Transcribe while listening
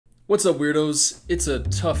What's up, weirdos? It's a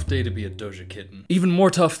tough day to be a Doja kitten. Even more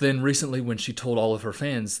tough than recently when she told all of her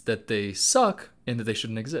fans that they suck and that they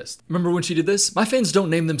shouldn't exist. Remember when she did this? My fans don't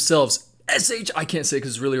name themselves I can't say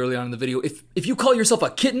because it's really early on in the video. If you call yourself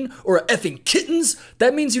a kitten or a effing kittens,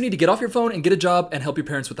 that means you need to get off your phone and get a job and help your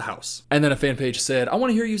parents with the house. And then a fan page said, I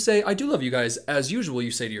want to hear you say, I do love you guys, as usual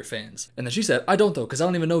you say to your fans. And then she said, I don't though, because I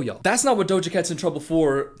don't even know y'all. That's not what Doja Cat's in trouble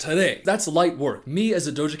for today. That's light work. Me as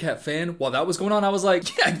a Doja Cat fan, while that was going on, I was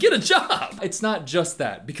like, yeah, get a job. It's not just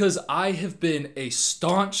that, because I have been a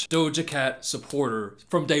staunch Doja Cat supporter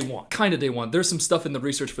from day one. Kind of day one. There's some stuff in the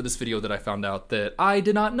research for this video that I found out that I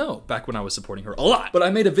did not know back when I was supporting her a lot. But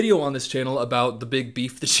I made a video on this channel about the big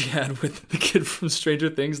beef that she had with the kid from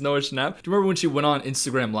Stranger Things, Noah Schnapp. Do you remember when she went on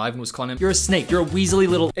Instagram Live and was calling him, you're a snake, you're a weaselly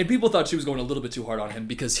little... And people thought she was going a little bit too hard on him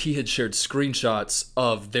because he had shared screenshots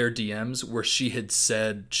of their DMs where she had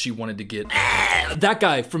said she wanted to get that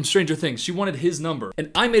guy from Stranger Things. She wanted his number.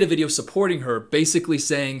 And I made a video supporting her, basically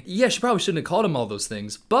saying, yeah, she probably shouldn't have called him all those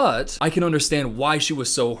things, but I can understand why she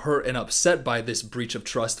was so hurt and upset by this breach of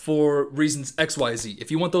trust for reasons X, Y, Z.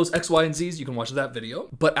 If you want those X, Y, and Z's, you can watch that video.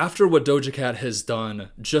 But after what Doja Cat has done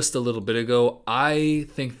just a little bit ago, I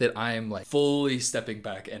think that I am like fully stepping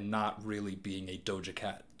back and not really being a Doja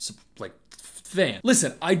Cat like fan.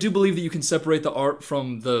 Listen, I do believe that you can separate the art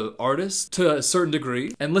from the artist to a certain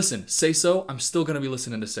degree. And listen, Say So, I'm still gonna be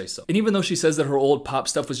listening to Say So. And even though she says that her old pop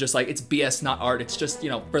stuff was just like, it's BS, not art, it's just, you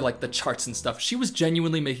know, for like the charts and stuff, she was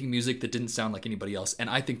genuinely making music that didn't sound like anybody else. And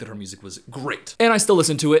I think that her music was great. And I still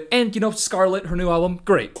listen to it. And you know, Scarlet, her new album,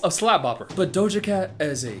 great. A slap bopper. But Doja Cat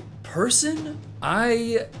as a person,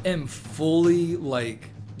 I am fully like,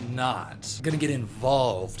 not gonna get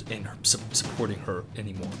involved in her, supporting her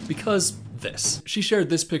anymore because this. She shared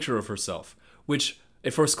this picture of herself, which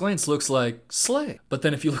at first glance looks like slay. But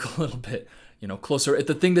then if you look a little bit, you know, closer at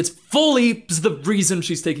the thing that's fully the reason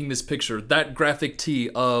she's taking this picture, that graphic tee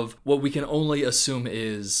of what we can only assume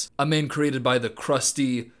is a man created by the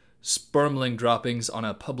crusty spermling droppings on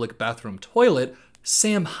a public bathroom toilet,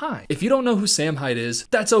 Sam Hyde. If you don't know who Sam Hyde is,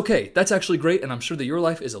 that's okay. That's actually great, and I'm sure that your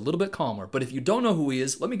life is a little bit calmer. But if you don't know who he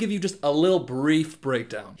is, let me give you just a little brief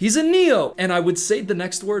breakdown. He's a neo, and I would say the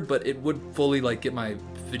next word, but it would fully like get my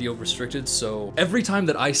video restricted, so every time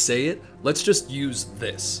that I say it, let's just use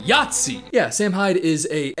this. Yahtzee! Yeah, Sam Hyde is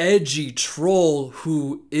a edgy troll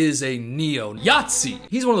who is a neo. Yahtzee!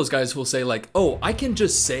 He's one of those guys who will say like, oh, I can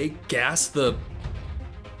just say gas the,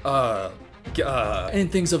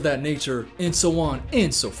 and things of that nature, and so on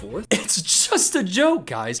and so forth. It's just a joke,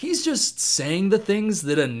 guys. He's just saying the things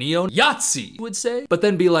that a neo Yahtzee would say, but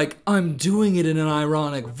then be like, I'm doing it in an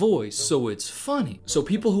ironic voice, so it's funny. So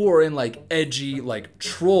people who are in like edgy, like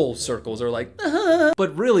troll circles are like,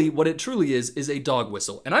 but really what it truly is a dog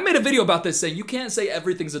whistle. And I made a video about this saying you can't say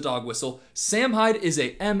everything's a dog whistle. Sam Hyde is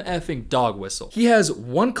a MFing dog whistle. He has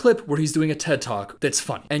one clip where he's doing a TED Talk that's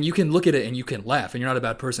funny, and you can look at it and you can laugh, and you're not a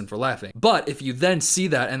bad person for laughing. But if you then see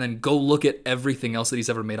that and then go look at everything else that he's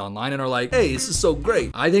ever made online and are like, hey, this is so great,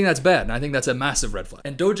 I think that's bad, and I think that's a massive red flag.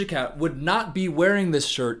 And Doja Cat would not be wearing this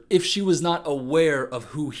shirt if she was not aware of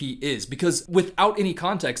who he is, because without any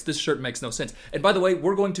context, this shirt makes no sense. And by the way,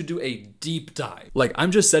 we're going to do a deep dive. Like, I'm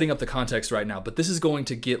just setting up the context right now, but this is going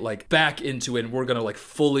to get like back into it, and we're gonna like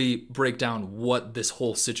fully break down what this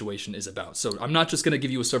whole situation is about. So I'm not just gonna give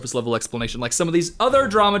you a surface level explanation like some of these other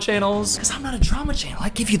drama channels, because I'm not a drama channel. I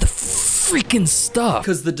give you the freaking stuff.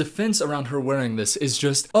 Because the defense around her wearing this is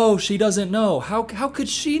just, oh, she doesn't know. How could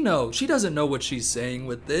she know? She doesn't know what she's saying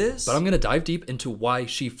with this. But I'm gonna dive deep into why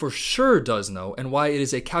she for sure does know, and why it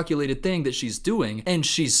is a calculated thing that she's doing, and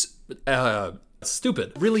she's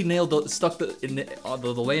stupid. Really stuck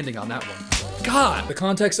the landing on that one. God! The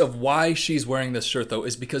context of why she's wearing this shirt though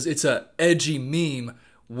is because it's a edgy meme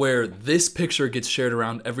where this picture gets shared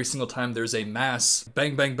around every single time there's a mass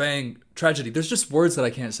bang, bang, bang tragedy. There's just words that I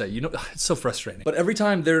can't say. You know, it's so frustrating. But every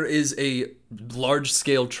time there is a large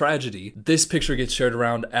scale tragedy, this picture gets shared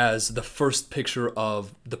around as the first picture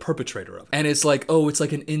of the perpetrator of it. And it's like, oh, it's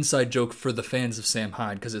like an inside joke for the fans of Sam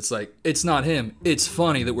Hyde, because it's like, it's not him. It's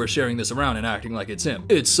funny that we're sharing this around and acting like it's him.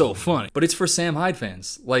 It's so funny. But it's for Sam Hyde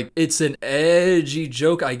fans. Like, it's an edgy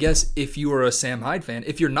joke, I guess, if you are a Sam Hyde fan.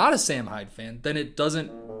 If you're not a Sam Hyde fan, then it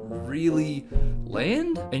doesn't really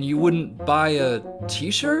land, and you wouldn't buy a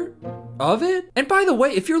t-shirt of it. And by the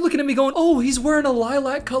way, if you're looking at me going, oh, he's wearing a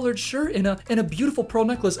lilac colored shirt and a beautiful pearl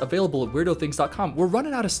necklace, available at weirdothings.com. We're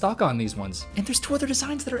running out of stock on these ones. And there's 2 other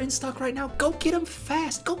designs that are in stock right now. Go get them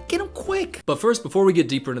fast, go get them quick. But first, before we get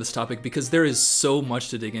deeper into this topic, because there is so much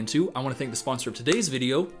to dig into, I wanna thank the sponsor of today's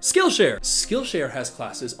video, Skillshare. Skillshare has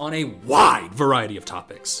classes on a wide variety of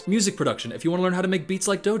topics. Music production, if you wanna learn how to make beats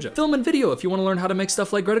like Doja. Film and video, if you wanna learn how to make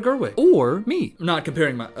stuff like Greta Gerwig. Or me. I'm not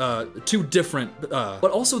comparing my, 2 different, but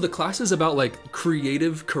also the classes about like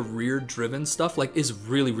creative, career-driven stuff like is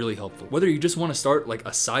really, really helpful. Whether you just wanna start like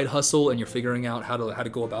a side hustle and you're figuring out how to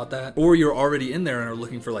go about that, or you're already in there and are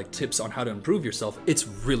looking for like tips on how to improve yourself, it's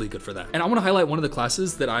really good for that. And I wanna highlight one of the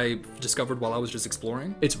classes that I discovered while I was just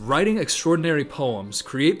exploring. It's Writing Extraordinary Poems,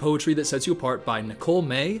 Create Poetry That Sets You Apart by Nicole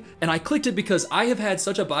May. And I clicked it because I have had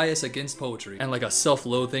such a bias against poetry and like a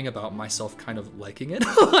self-loathing about myself kind of liking it.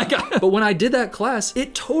 But when I did that class,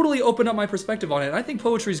 it totally opened up my perspective on it. And I think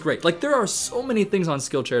poetry is great. Like there are so many things on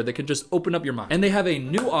Skillshare that can just open up your mind. And they have a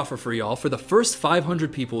new offer for y'all. For the first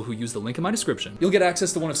 500 people who use the link in my description, you'll get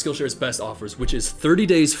access to one of Skillshare's best offers, which is 30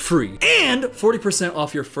 days free and 40%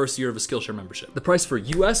 off your first year of a Skillshare membership. The price for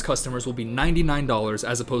US customers will be $99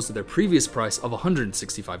 as opposed to their previous price of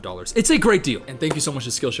 $165. It's a great deal. And thank you so much to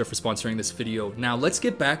Skillshare for sponsoring this video. Now let's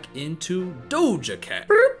get back into Doja Cat.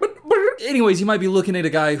 Anyways, you might be looking at a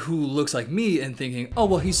guy who looks like me and thinking, oh,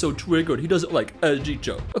 well, he's so triggered. He doesn't like edgy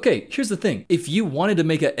joke. Okay, here's the thing. If you wanted to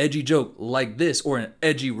make an edgy joke like this, or an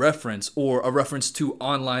edgy reference, or a reference to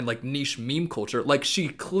online like niche meme culture, like she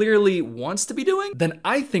clearly wants to be doing, then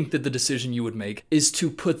I think that the decision you would make is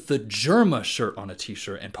to put the Germa shirt on a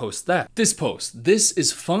t-shirt and post that. This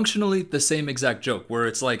is functionally the same exact joke where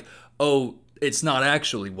it's like, oh, it's not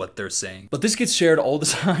actually what they're saying. But this gets shared all the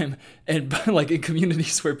time and like in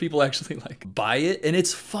communities where people actually like buy it. And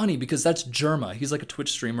it's funny because that's Germa. He's like a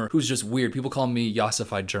Twitch streamer who's just weird. People call me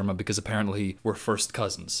Yassified Germa because apparently we're first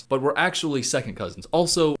cousins, but we're actually second cousins.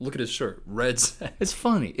 Also, look at his shirt, Reds. It's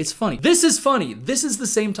funny, it's funny. This is funny. This is the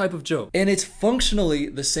same type of joke. And it's functionally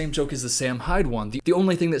the same joke as the Sam Hyde one. The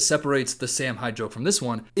only thing that separates the Sam Hyde joke from this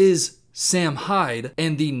one is Sam Hyde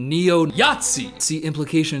and the neo-Nazi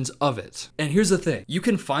implications of it. And here's the thing, you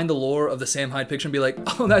can find the lore of the Sam Hyde picture and be like,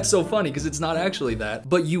 oh, that's so funny because it's not actually that,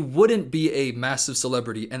 but you wouldn't be a massive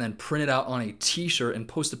celebrity and then print it out on a t-shirt and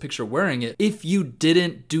post a picture wearing it if you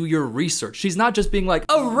didn't do your research. She's not just being like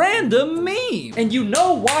a random meme. And you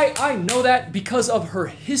know why I know that? Because of her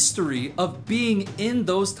history of being in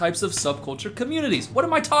those types of subculture communities. What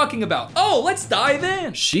am I talking about? Oh, let's dive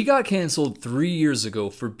in. She got canceled 3 years ago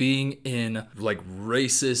for being in like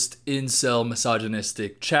racist, incel,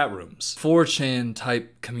 misogynistic chat rooms, 4chan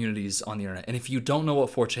type communities on the internet. And if you don't know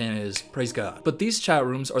what 4chan is, praise God. But these chat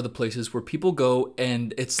rooms are the places where people go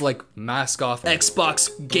and it's like mask off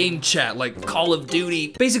Xbox game chat, like Call of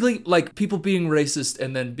Duty. Basically like people being racist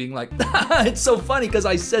and then being like, it's so funny because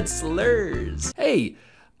I said slurs. Hey,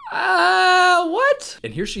 what?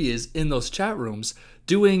 And here she is in those chat rooms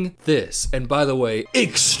doing this. And by the way,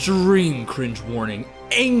 extreme cringe warning,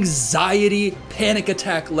 anxiety, panic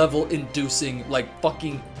attack level inducing, like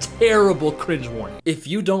fucking terrible cringe warning. If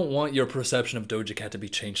you don't want your perception of Doja Cat to be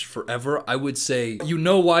changed forever, I would say, you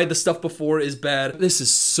know why the stuff before is bad? This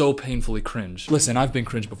is so painfully cringe. Listen, I've been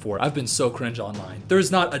cringe before. I've been so cringe online.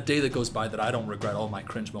 There's not a day that goes by that I don't regret all my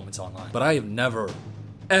cringe moments online. But I have never,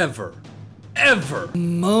 ever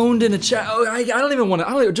moaned in a chat. Oh, I don't even want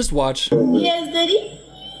to, just watch. Yes, Daddy.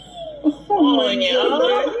 Oh, yeah.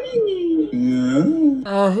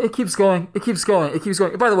 It keeps going. It keeps going. It keeps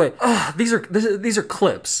going. By the way, these are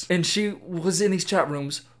clips, and she was in these chat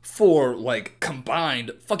rooms for like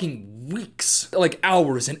combined fucking weeks, like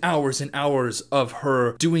hours and hours and hours of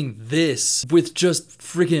her doing this with just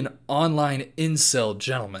freaking online incel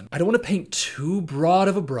gentlemen. I don't want to paint too broad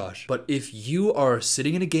of a brush, but if you are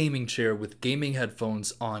sitting in a gaming chair with gaming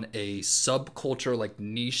headphones on a subculture like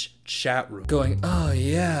niche chat room going, oh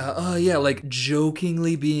yeah, like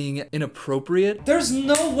jokingly being inappropriate, there's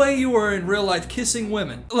no way you are in real life kissing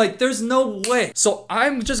women. Like there's no way. So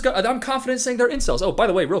I'm confident saying they're incels. Oh, by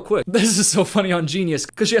the way, real quick, this is so funny on Genius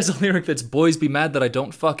because she has a lyric that's boys be mad that I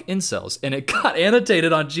don't fuck incels, and it got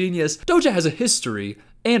annotated on Genius. Doja has a history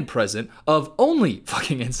and present of only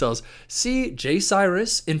fucking incels. See Jay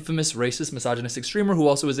Cyrus, infamous racist, misogynistic streamer who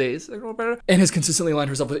also is and has consistently aligned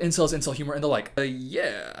herself with incels, incel humor, and the like.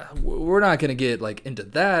 Yeah, we're not gonna get like into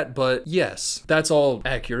that, but yes, that's all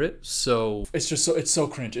accurate. So it's just it's so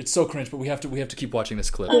cringe. It's so cringe, but we have to keep watching this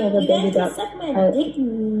clip.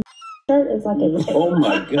 shirt is like a... Oh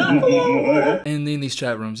my god. And in these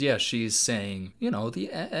chat rooms, yeah, she's saying, you know,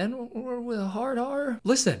 the N with a hard R.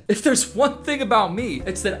 Listen, if there's one thing about me,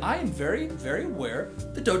 it's that I am very, very aware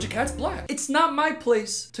that Doja Cat's black. It's not my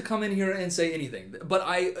place to come in here and say anything, but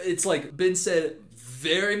it's like been said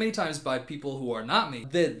very many times by people who are not me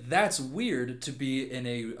that that's weird to be in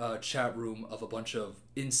a chat room of a bunch of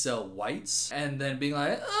incel whites and then being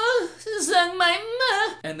like, suck my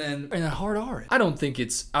ma, and then hard R. I don't think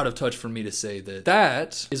it's out of touch for me to say that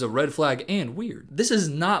that is a red flag and weird. This is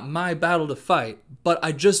not my battle to fight, but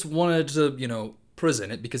I just wanted to, you know,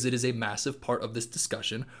 present it because it is a massive part of this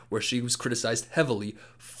discussion where she was criticized heavily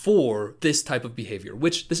for this type of behavior,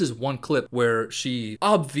 which this is one clip where she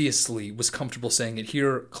obviously was comfortable saying it.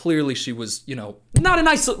 Here, clearly she was, you know, not an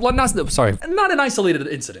isolated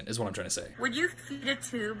incident is what I'm trying to say. Would you feed a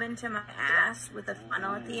tube into my ass with a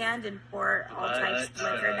funnel at the end and pour all types of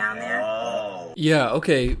liquor down there? Yeah,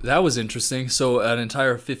 okay, that was interesting. So an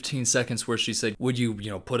entire 15 seconds where she said, would you,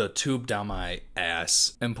 you know, put a tube down my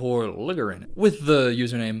ass and pour liquor in it? With the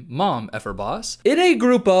username Mom Effer Boss. In a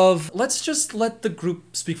group of, let's just let the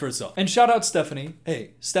group speak for itself. And shout out Stephanie.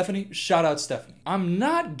 Hey, Stephanie, shout out Stephanie. I'm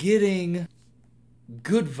not getting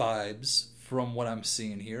good vibes from what I'm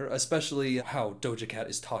seeing here, especially how Doja Cat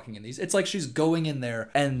is talking in these. It's like she's going in there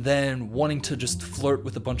and then wanting to just flirt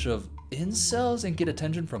with a bunch of incels and get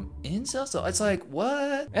attention from incels. So it's like,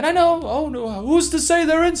 what? And I know, oh no, who's to say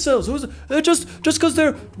they're incels? Just because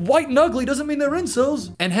they're white and ugly doesn't mean they're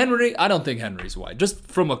incels. And Henry, I don't think Henry's white. Just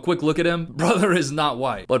from a quick look at him, brother is not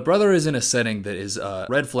white. But brother is in a setting that is a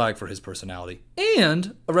red flag for his personality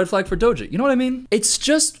and a red flag for Doja. You know what I mean? It's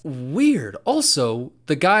just weird. Also,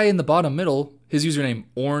 the guy in the bottom middle, his username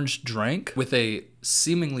Orange Drank with a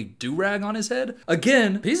seemingly do-rag on his head.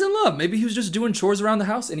 Again, peace and love. Maybe he was just doing chores around the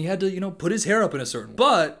house and he had to, you know, put his hair up in a certain way.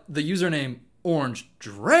 But the username Orange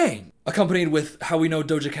Drank, accompanied with how we know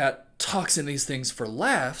Doja Cat talks in these things for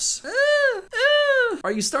laughs.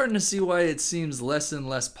 Are you starting to see why it seems less and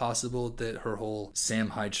less possible that her whole Sam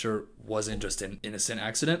Hyde shirt wasn't just an innocent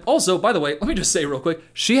accident? Also, by the way, let me just say real quick,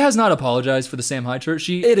 she has not apologized for the Sam Hyde shirt.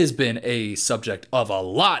 It has been a subject of a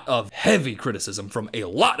lot of heavy criticism from a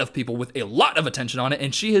lot of people with a lot of attention on it,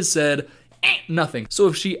 and she has said nothing. So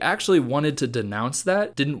if she actually wanted to denounce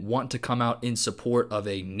that, didn't want to come out in support of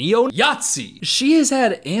a neo-Nazi, she has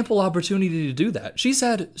had ample opportunity to do that. She's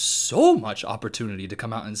had so much opportunity to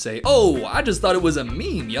come out and say, oh, I just thought it was a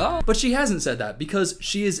meme, y'all. But she hasn't said that because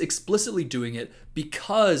she is explicitly doing it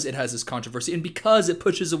because it has this controversy and because it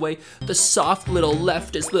pushes away the soft little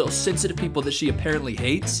leftist, little sensitive people that she apparently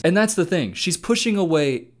hates. And that's the thing, she's pushing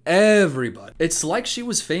away everybody. It's like she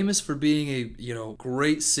was famous for being a, you know,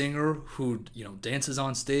 great singer who, you know, dances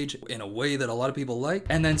on stage in a way that a lot of people like,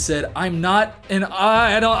 and then said, I'm not, and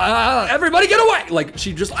I don't, everybody get away. Like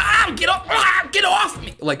she just, get off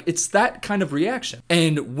me. Like it's that kind of reaction.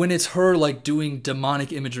 And when it's her like doing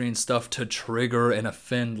demonic imagery and stuff to trigger and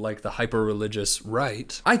offend like the hyper-religious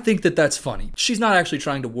right, I think that that's funny. She's not actually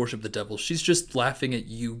trying to worship the devil. She's just laughing at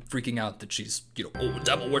you freaking out that she's, you know, oh,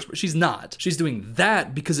 devil worship. She's not. She's doing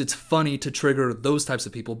that because it's funny to trigger those types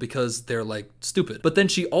of people because they're like stupid. But then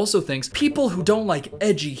she also thinks people who don't like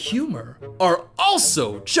edgy humor are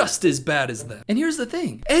also just as bad as them. And here's the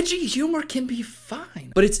thing, edgy humor can be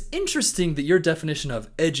fine. But it's interesting that your definition of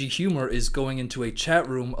edgy humor is going into a chat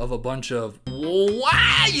room of a bunch of,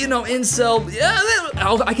 you know, incel,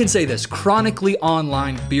 I can say this, chronically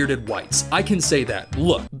online bearded whites. I can say that.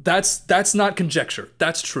 Look, that's not conjecture.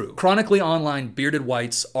 That's true. Chronically online bearded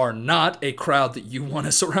whites are not a crowd that you want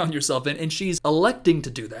to surround yourself in, and she's electing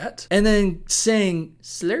to do that and then saying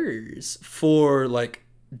slurs for like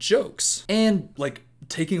jokes and like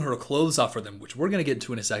taking her clothes off for them, which we're gonna get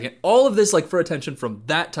into in a second. All of this like for attention from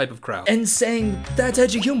that type of crowd and saying that's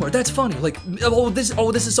edgy humor, that's funny, like oh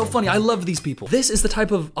this is so funny, I love these people. This is the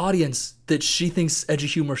type of audience that she thinks edgy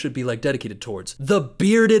humor should be like dedicated towards. The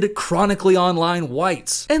bearded, chronically online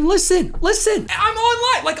whites. And listen, I'm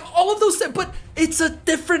online, like all of those things, but it's a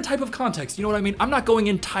different type of context, you know what I mean? I'm not going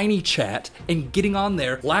in tiny chat and getting on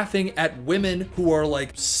there laughing at women who are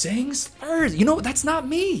like saying slurs. You know, that's not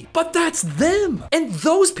me, but that's them. And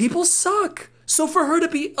those people suck. So for her to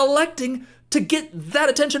be electing to get that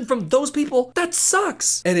attention from those people, that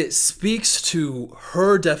sucks. And it speaks to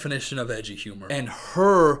her definition of edgy humor and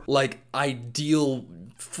her like ideal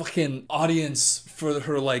fucking audience for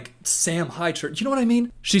her like Sam Hyde shirt. You know what I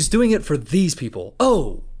mean? She's doing it for these people.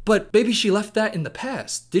 Oh, but maybe she left that in the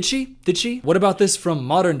past. Did she? What about this from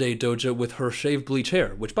modern day Doja with her shaved bleach hair?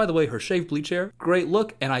 Which, by the way, her shaved bleach hair, great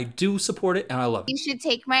look, and I do support it and I love it. You should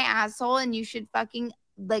take my asshole and you should fucking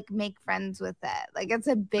like make friends with it. Like it's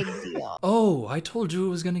a big deal. Oh, I told you it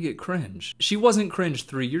was gonna get cringe. She wasn't cringe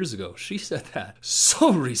 3 years ago. She said that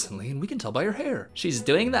so recently, and we can tell by her hair. She's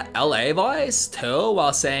doing the LA voice too,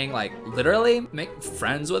 while saying like, literally make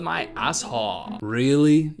friends with my asshole.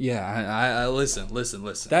 Really? Yeah, I listen.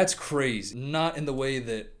 That's crazy. Not in the way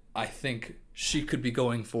that I think she could be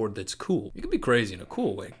going forward that's cool. You can be crazy in a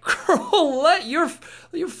cool way. Girl, let your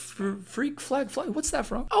freak flag fly. What's that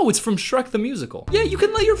from? Oh, it's from Shrek the Musical. Yeah, you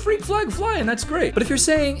can let your freak flag fly, and that's great. But if you're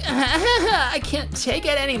saying, I can't take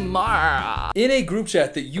it anymore, in a group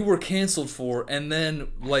chat that you were canceled for and then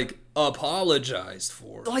like apologized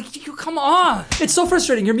for. Like, you come on. It's so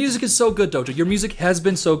frustrating. Your music is so good, Doja. Your music has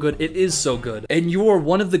been so good. It is so good. And you are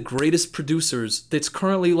one of the greatest producers that's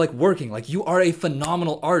currently like working. Like, you are a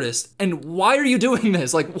phenomenal artist. And why are you doing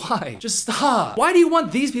this? Like, why? Just stop. Why do you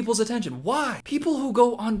want these people's attention? Why? People who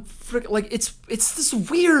go on like, it's this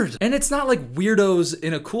weird. And it's not like weirdos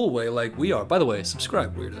in a cool way like we are. By the way,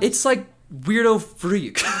 subscribe, weirdo. It's like weirdo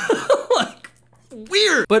freak.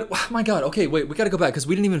 Weird. But oh my god, okay, wait, we gotta go back because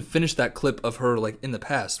we didn't even finish that clip of her like in the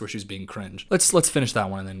past where she was being cringe. Let's finish that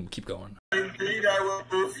one and then keep going. Indeed, I will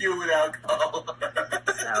proof you with alcohol.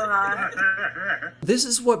 So hot. This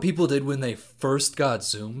is what people did when they first got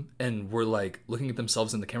Zoom and were like looking at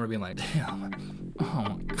themselves in the camera being like, damn, oh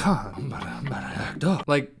my god, I'm about to act up.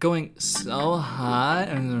 Like going so hot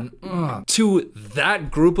and then to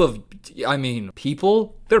that group of, I mean,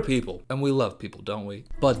 people. They're people, and we love people, don't we?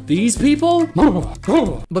 But these people?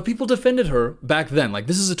 But people defended her back then. Like,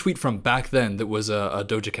 this is a tweet from back then that was a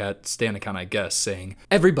Doja Cat stan account, I guess, saying,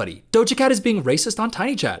 everybody, Doja Cat is being racist on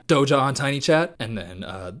Tiny Chat. Doja on Tiny Chat, and then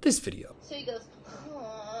this video. So he goes,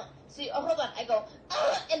 see, oh, hold on. I go,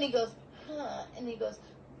 and he goes, and he goes,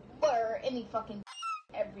 burr, and he fucking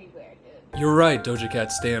everywhere, dude. You're right, Doja Cat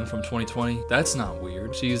stan from 2020. That's not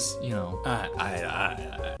weird. She's, you know,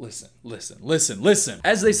 listen.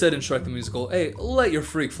 As they said in Shrek the Musical, hey, let your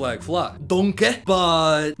freak flag fly. Donkey.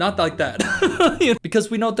 But not like that. Because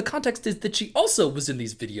we know the context is that she also was in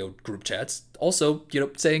these video group chats, also, you know,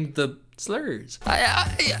 saying the slurs.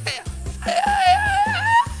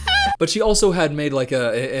 But she also had made like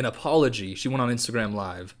an apology. She went on Instagram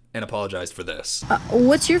Live and apologized for this.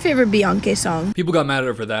 What's your favorite Beyonce song? People got mad at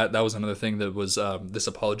her for that. That was another thing that was this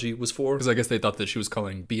apology was for, because I guess they thought that she was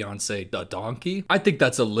calling Beyonce a donkey. I think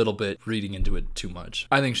that's a little bit reading into it too much.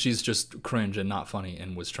 I think she's just cringe and not funny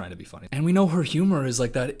and was trying to be funny. And we know her humor is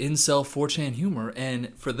like that incel 4chan humor,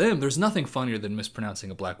 and for them, there's nothing funnier than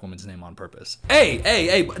mispronouncing a black woman's name on purpose. Hey,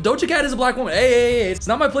 Doja Cat is a black woman. Hey, it's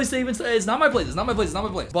not my place to even say, it's not my place.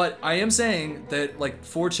 But I am saying that like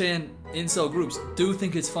 4chan incel groups do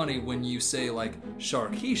think it's funny when you say like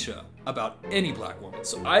Sharkeisha about any black woman.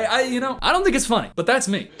 So I don't think it's funny, but that's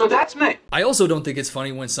me. I also don't think it's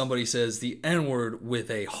funny when somebody says the N-word with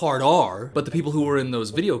a hard R, but the people who were in those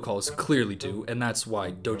video calls clearly do, and that's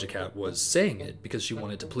why Doja Cat was saying it, because she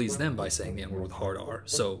wanted to please them by saying the N-word with a hard R.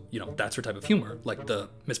 So, you know, that's her type of humor, like the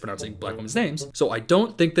mispronouncing black women's names. So I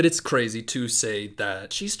don't think that it's crazy to say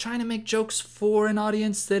that she's trying to make jokes for an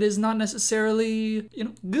audience that is not necessarily, you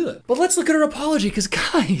know, good. But let's look at her apology, because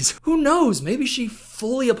guys, who knows? Maybe she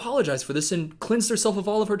fully apologized for this and cleansed herself of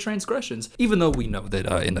all of her transgressions, even though we know that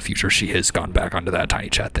in the future she has gone back onto that Tiny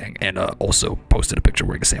Chat thing and also posted a picture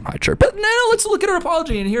wearing a Sam Hyde shirt. But now let's look at her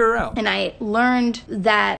apology and hear her out. And I learned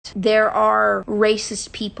that there are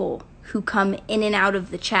racist people who come in and out of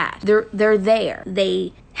the chat. They're there.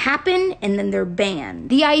 They happen and then they're banned.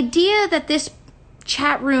 The idea that this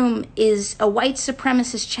chat room is a white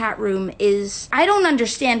supremacist chat room is, I don't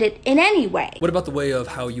understand it in any way. What about the way of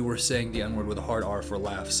how you were saying the N-word with a hard R for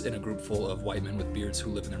laughs in a group full of white men with beards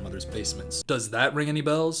who live in their mother's basements? Does that ring any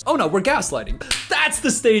bells? Oh no, we're gaslighting. That's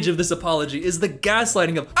the stage of this apology, is the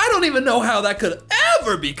gaslighting of, I don't even know how that could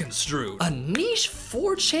ever be construed. A niche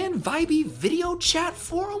 4chan vibey video chat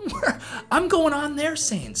forum where I'm going on there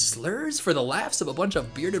saying slurs for the laughs of a bunch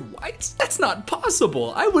of bearded whites? That's not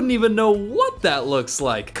possible. I wouldn't even know what that looks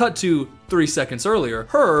like. Cut to 3 seconds earlier,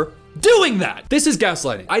 her doing that. This is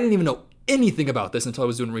gaslighting. I didn't even know anything about this until I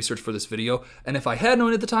was doing research for this video. And if I had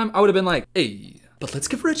known at the time, I would have been like, hey, but let's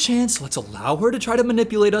give her a chance. Let's allow her to try to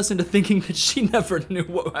manipulate us into thinking that she never knew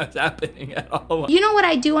what was happening at all. You know what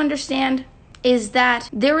I do understand is that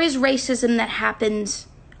there is racism that happens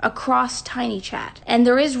across Tiny Chat. And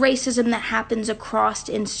there is racism that happens across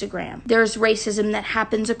Instagram. There's racism that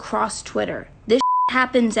happens across Twitter. This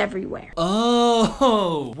happens everywhere.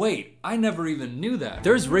 Oh, wait, I never even knew that.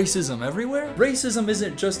 There's racism everywhere? Racism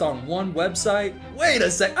isn't just on one website? Wait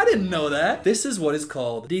a sec, I didn't know that. This is what is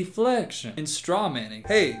called deflection and straw manning.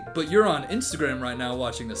 Hey, but you're on Instagram right now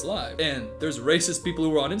watching this live, and there's racist people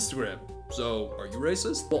who are on Instagram. So, are you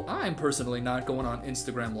racist? Well, I'm personally not going on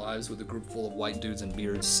Instagram lives with a group full of white dudes and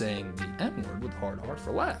beards saying the N-word with hard R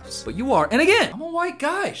for laughs. But you are. And again, I'm a white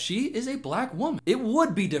guy. She is a black woman. It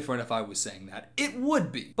would be different if I was saying that. It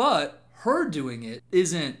would be. But her doing it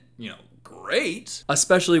isn't, great.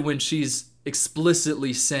 Especially when she's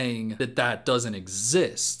explicitly saying that that doesn't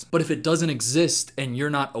exist. But if it doesn't exist and you're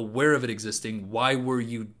not aware of it existing, why were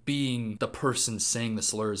you being the person saying the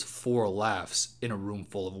slurs for laughs in a room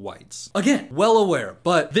full of whites? Again, well aware,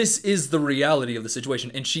 but this is the reality of the situation,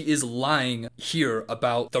 and she is lying here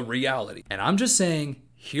about the reality. And I'm just saying,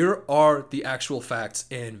 here are the actual facts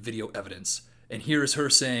and video evidence. And here's her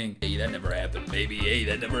saying, hey, that never happened, baby. Hey,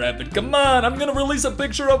 that never happened. Come on, I'm gonna release a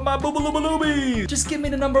picture of my boobaloobaloobies. Just give me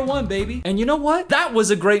the #1, baby. And you know what? That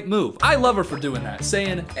was a great move. I love her for doing that.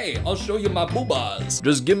 Saying, hey, I'll show you my boobas.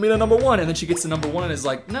 Just give me the #1. And then she gets the #1 and is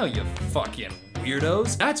like, no, you fucking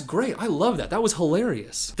weirdos. That's great. I love that. That was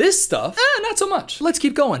hilarious. This stuff, not so much. Let's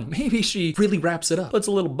keep going. Maybe she really wraps it up. Puts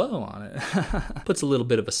a little bow on it. Puts a little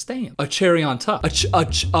bit of a stamp. A cherry on top.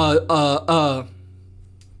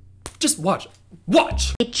 Just watch.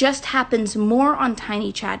 Watch! It just happens more on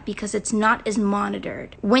Tiny Chat because it's not as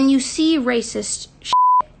monitored. When you see racist shit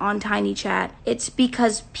on Tiny Chat, it's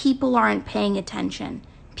because people aren't paying attention.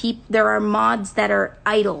 There are mods that are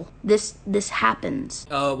idle. This happens.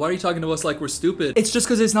 Why are you talking to us like we're stupid? It's just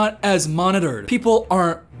because it's not as monitored. People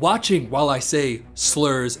aren't watching while I say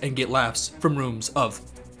slurs and get laughs from rooms of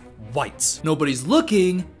whites. Nobody's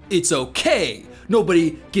looking, it's okay.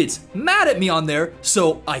 Nobody gets mad at me on there,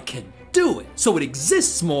 so I can do it. So it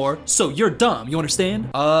exists more, so you're dumb. You understand?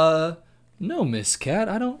 No, Miss Cat.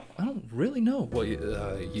 I don't really know what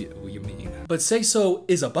you mean. But say so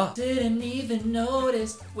is a bop. Didn't even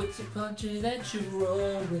notice with the punches that you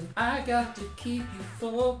roll with. I got to keep you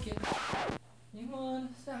focused. You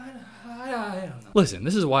want I don't know. Listen,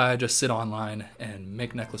 this is why I just sit online and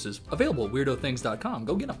make necklaces available at weirdothings.com.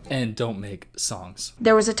 Go get them. And don't make songs.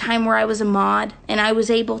 There was a time where I was a mod and I was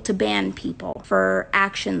able to ban people for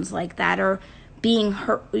actions like that or being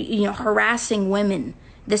harassing women.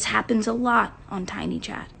 This happens a lot on Tiny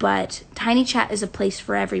Chat, but Tiny Chat is a place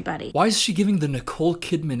for everybody. Why is she giving the Nicole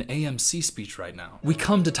Kidman AMC speech right now? We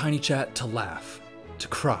come to Tiny Chat to laugh, to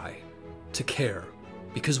cry, to care,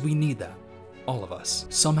 because we need that. All of us.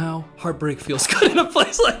 Somehow, heartbreak feels good in a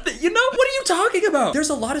place like that. What are you talking about?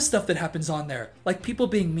 There's a lot of stuff that happens on there, like people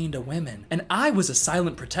being mean to women. And I was a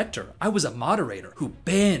silent protector. I was a moderator who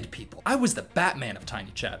banned people. I was the Batman of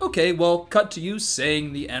Tiny Chat. Okay, well, cut to you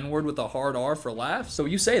saying the N-word with a hard R for laughs. So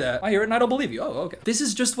you say that, I hear it and I don't believe you. Oh, okay. This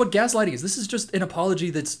is just what gaslighting is. This is just an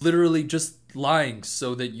apology that's literally just lying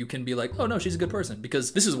so that you can be like, oh no, she's a good person,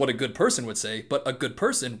 because this is what a good person would say, but a good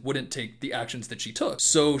person wouldn't take the actions that she took.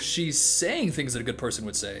 So she's saying things that a good person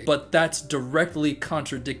would say, but that's directly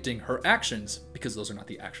contradicting her actions, because those are not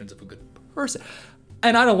the actions of a good person.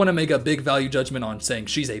 And I don't want to make a big value judgment on saying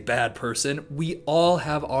she's a bad person. We all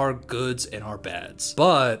have our goods and our bads,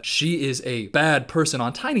 but she is a bad person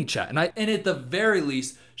on Tiny Chat. And at the very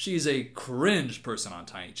least, she's a cringe person on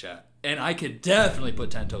Tiny Chat. And I could definitely put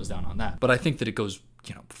 10 toes down on that. But I think that it goes,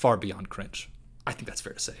 far beyond cringe. I think that's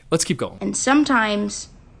fair to say. Let's keep going. And sometimes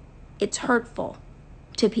it's hurtful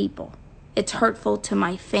to people. It's hurtful to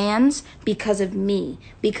my fans because of me.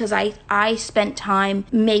 Because I spent time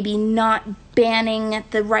maybe not banning at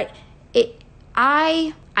the right...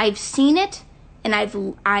 I've seen it, and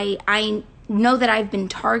I know that I've been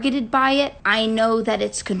targeted by it. I know that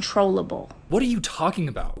it's controllable. What are you talking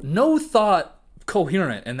about? No thought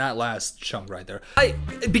coherent in that last chunk right there.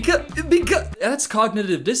 Because that's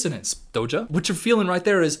cognitive dissonance, Doja. What you're feeling right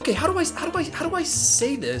there is, okay, how do I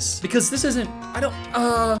say this? Because this isn't,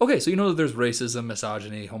 okay, so that there's racism,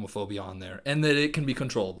 misogyny, homophobia on there, and that it can be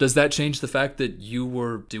controlled. Does that change the fact that you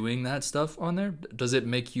were doing that stuff on there? Does it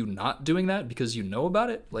make you not doing that because you know about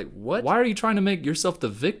it? Like, what? Why are you trying to make yourself the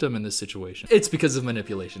victim in this situation? It's because of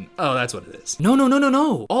manipulation. Oh, that's what it is.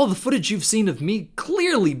 No. All the footage you've seen of me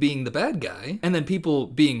clearly being the bad guy, and then people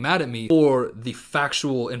being mad at me for the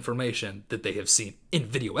factual information that they have seen in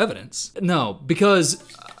video evidence. No, because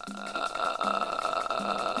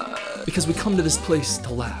we come to this place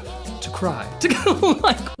to laugh, to cry, to go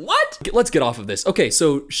like, what? Let's get off of this. Okay,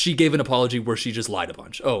 so she gave an apology where she just lied a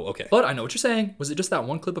bunch. Oh, okay. But I know what you're saying. Was it just that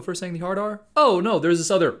one clip of her saying the hard R? Oh no, there's this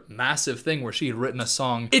other massive thing where she had written a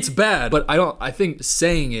song. It's bad, but I think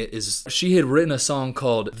saying it is, she had written a song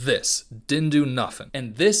called This, Didn't Do Nothing.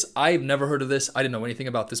 And this, I've never heard of this. I didn't know anything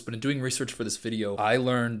about this, but in doing research for this video, I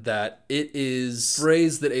learned that it is a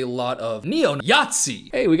phrase that a lot of neo-Yahtzee,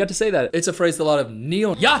 hey, we got to say that. It's a phrase that a lot of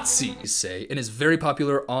neo-Yahtzee say, and is very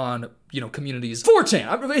popular on you know, communities.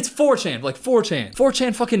 4chan, it's 4chan, like 4chan.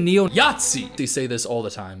 4chan fucking neo-Yahtzee. They say this all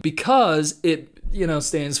the time because it, you know,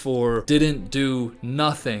 stands for didn't do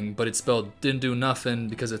nothing, but it's spelled didn't do nothing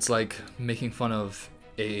because it's like making fun of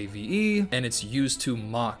AAVE, and it's used to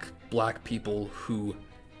mock black people who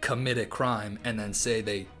commit a crime and then say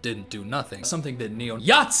they didn't do nothing. Something that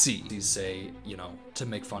neo-Yazis say, you know, to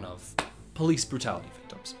make fun of police brutality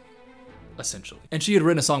victims, essentially. And she had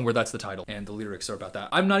written a song where that's the title, and the lyrics are about that.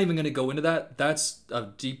 I'm not even gonna go into that. That's a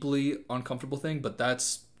deeply uncomfortable thing, but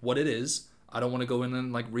that's what it is. I don't want to go in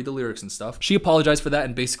and like read the lyrics and stuff. She apologized for that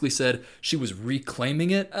and basically said she was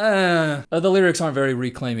reclaiming it. The lyrics aren't very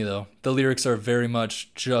reclaiming though. The lyrics are very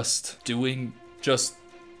much just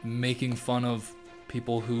making fun of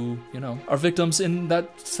people who, you know, are victims in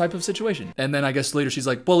that type of situation. And then I guess later she's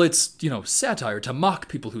like, well, it's, you know, satire to mock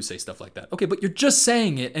people who say stuff like that. Okay, but you're just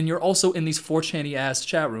saying it, and you're also in these 4chan-y ass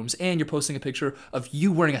chat rooms, and you're posting a picture of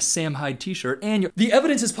you wearing a Sam Hyde t-shirt, and the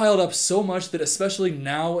evidence has piled up so much that especially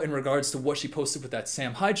now in regards to what she posted with that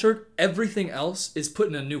Sam Hyde shirt, everything else is put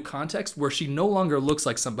in a new context where she no longer looks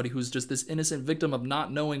like somebody who's just this innocent victim of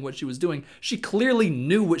not knowing what she was doing. She clearly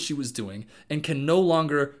knew what she was doing and can no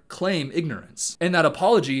longer claim ignorance. And that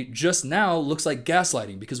apology just now looks like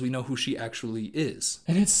gaslighting because we know who she actually is.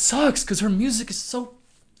 And it sucks because her music is so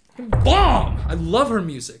bomb. I love her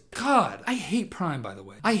music. God, I hate Prime, by the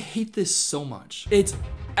way. I hate this so much. It's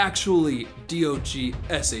actually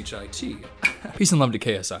D-O-G-S-H-I-T. Peace and love to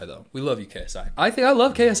KSI though. We love you, KSI. I think I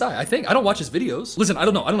love KSI. I don't watch his videos. Listen, I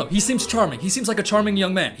don't know. He seems charming. He seems like a charming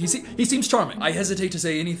young man. He seems charming. I hesitate to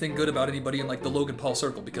say anything good about anybody in like the Logan Paul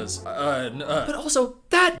circle because, but also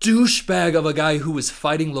that douchebag of a guy who was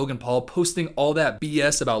fighting Logan Paul, posting all that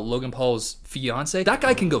BS about Logan Paul's fiance. That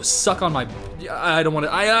guy can go suck on my, I don't want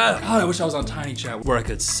to, God, I wish I was on Tiny Chat where I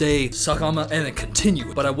could say suck on my, and then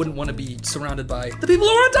continue, but I wouldn't want to be surrounded by the people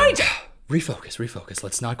who are on Tiny Chat. Refocus.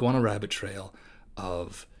 Let's not go on a rabbit trail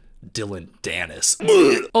of Dylan Dennis.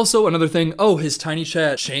 Also, another thing, oh, his Tiny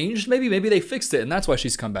Chat changed? Maybe they fixed it and that's why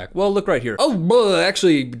she's come back. Well, look right here. Oh,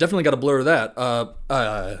 actually, definitely gotta blur that.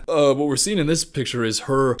 What we're seeing in this picture is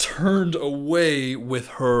her turned away with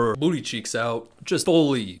her booty cheeks out, just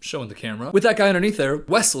fully showing the camera. With that guy underneath there,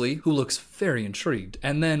 Wesley, who looks very intrigued.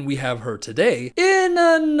 And then we have her today in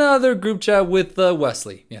another group chat with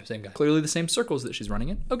Wesley. Yeah, same guy. Clearly the same circles that she's running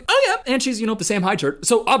in. Okay. Oh yeah, and she's, you know, the Sam Hyde shirt.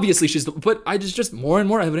 So obviously she's but I just more and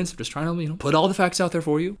more evidence. I'm just trying to, you know, put all the facts out there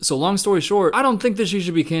for you. So long story short, I don't think that she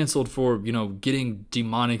should be canceled for, you know, getting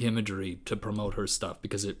demonic imagery to promote her stuff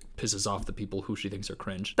because it pisses off the people who she thinks are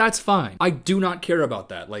cringe. That's fine. I do not care about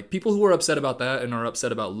that. Like, people who are upset about that and are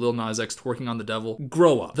upset about Lil Nas X twerking on the devil,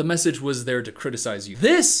 grow up. The message was there to criticize you.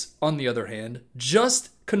 This, on the other hand, just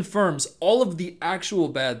confirms all of the actual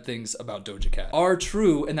bad things about Doja Cat are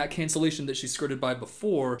true, and that cancellation that she skirted by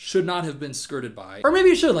before should not have been skirted by. Or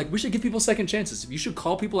maybe it should. Like, we should give people second chances. You should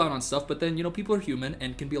call people out on stuff, but then, you know, people are human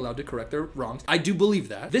and can be allowed to correct their wrongs. I do believe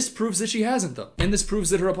that. This proves that she hasn't, though. And this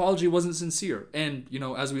proves that her apology wasn't sincere. And, you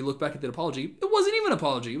know, as we look back at that apology, it wasn't even an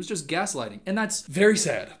apology. It was just gaslighting. And that's very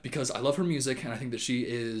sad because I love her music and I think that she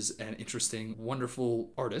is an interesting,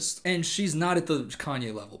 wonderful artist. And she's not at the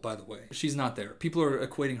Kanye level, by the way. She's not there. People are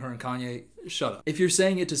equating her and Kanye. Shut up. If you're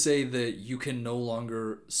saying it to say that you can no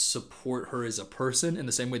longer support her as a person in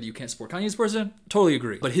the same way that you can't support Kanye as a person, totally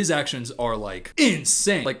agree. But his actions are like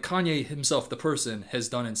insane. Like Kanye himself, the person, has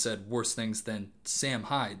done and said worse things than Sam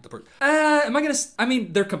Hyde, the person. I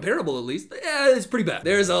mean, they're comparable at least. Yeah, it's pretty bad.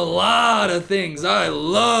 There's a lot of things I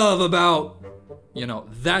love about, you know,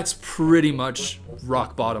 that's pretty much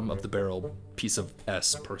rock bottom of the barrel piece of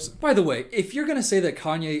S person. By the way, if you're gonna say that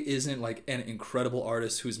Kanye isn't like an incredible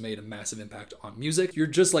artist who's made a massive impact on music, you're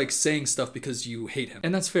just like saying stuff because you hate him.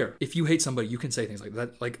 And that's fair. If you hate somebody, you can say things like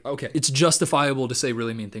that. Like, okay, it's justifiable to say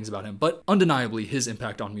really mean things about him, but undeniably his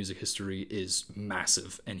impact on music history is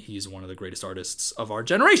massive and he's one of the greatest artists of our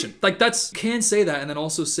generation. Like, can say that and then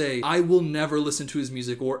also say, I will never listen to his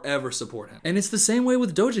music or ever support him. And it's the same way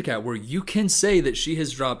with Doja Cat, where you can say that she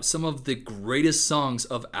has dropped some of the greatest songs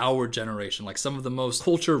of our generation, like some of the most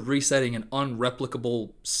culture resetting and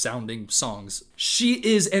unreplicable sounding songs. She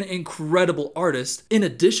is an incredible artist. In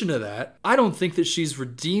addition to that, I don't think that she's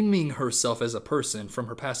redeeming herself as a person from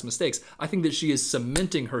her past mistakes. I think that she is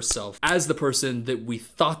cementing herself as the person that we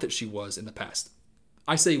thought that she was in the past.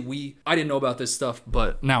 I say we, I didn't know about this stuff,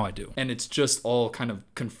 but now I do. And it's just all kind of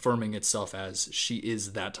confirming itself as she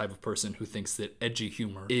is that type of person who thinks that edgy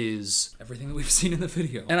humor is everything that we've seen in the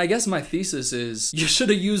video. And I guess my thesis is you should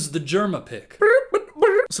have used the Germa pick.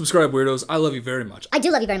 Subscribe, weirdos. I love you very much. I do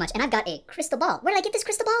love you very much, and I've got a crystal ball. Where did I get this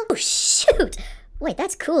crystal ball? Oh, shoot. Wait,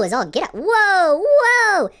 that's cool as all get out.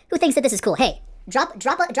 Whoa. Who thinks that this is cool? Hey, Drop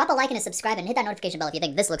a like and a subscribe and hit that notification bell if you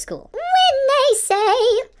think this looks cool. When they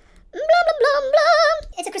say blah blah blah blah,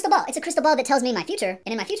 it's a crystal ball. It's a crystal ball that tells me my future,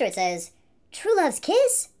 and in my future it says true love's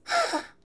kiss.